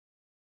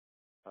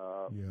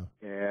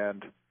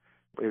And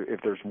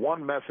if there's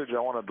one message I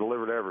want to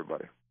deliver to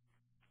everybody,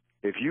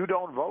 if you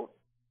don't vote,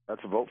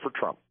 that's a vote for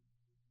Trump.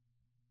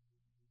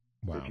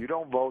 Wow. If you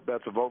don't vote,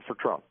 that's a vote for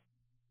Trump.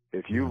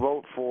 If you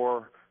vote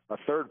for a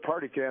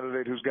third-party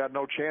candidate who's got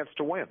no chance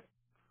to win,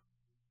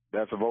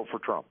 that's a vote for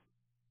Trump.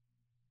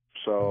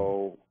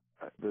 So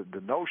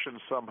the notion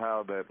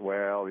somehow that,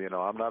 well, you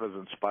know, I'm not as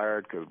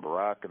inspired because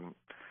Barack and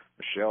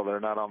Michelle, they're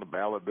not on the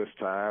ballot this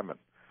time, and,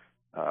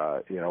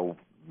 you know,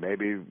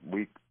 maybe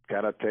we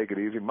kind of take it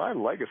easy. My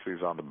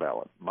legacy's on the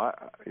ballot.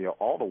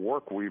 All the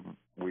work we've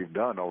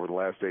done over the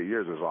last 8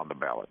 years is on the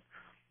ballot.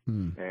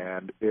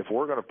 And if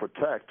we're going to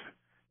protect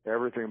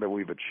everything that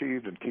we've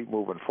achieved and keep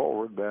moving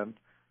forward, then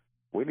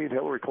we need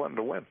Hillary Clinton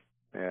to win.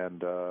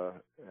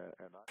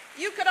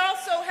 You could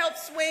also help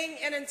swing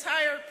an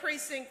entire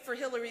precinct for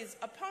Hillary's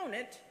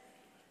opponent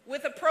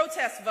with a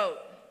protest vote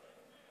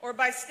or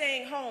by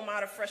staying home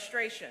out of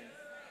frustration.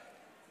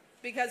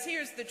 Because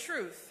here's the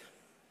truth.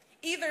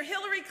 Either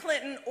Hillary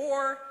Clinton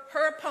or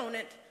her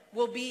opponent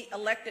will be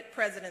elected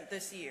president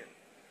this year.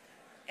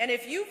 And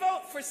if you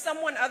vote for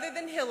someone other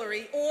than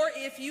Hillary, or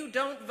if you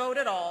don't vote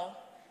at all,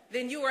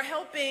 then you are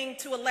helping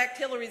to elect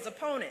Hillary's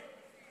opponent.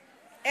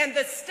 And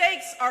the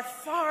stakes are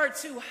far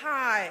too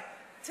high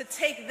to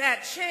take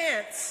that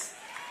chance